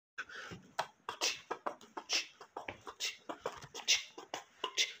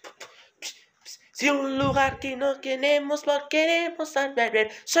Si un lugar que no queremos, lo queremos saber.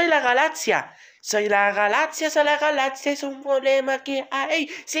 Soy la galaxia. Soy la galaxia, soy la galaxia, es un problema que hay.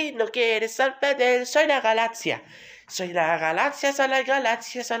 Si no quieres saber, soy la galaxia. Soy la galaxia, soy la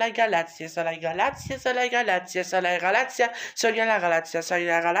galaxia, soy la galaxia, soy la galaxia, soy la galaxia, soy la galaxia, soy la galaxia, soy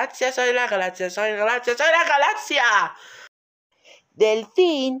la galaxia, soy la galaxia, soy la galaxia, soy la galaxia.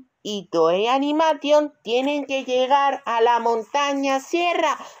 Delfín y Toei Animation tienen que llegar a la montaña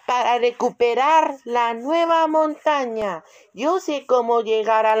Sierra para recuperar la nueva montaña. Yo sé cómo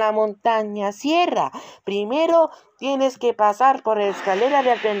llegar a la montaña Sierra. Primero tienes que pasar por la escalera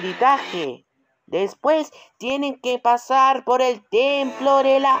de aprendizaje. Después tienen que pasar por el templo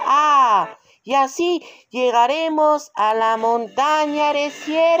de la A. Y así llegaremos a la montaña de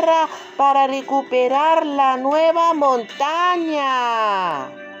Sierra para recuperar la nueva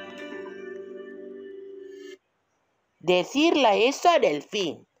montaña. Decirle eso a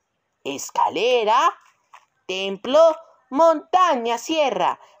Delfín. Escalera, templo, montaña,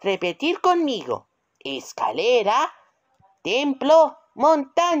 sierra. Repetir conmigo. Escalera, templo,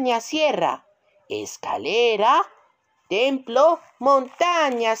 montaña, sierra. Escalera, templo,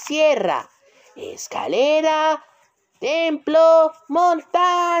 montaña, sierra. Escalera, templo,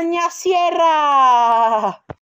 montaña, sierra.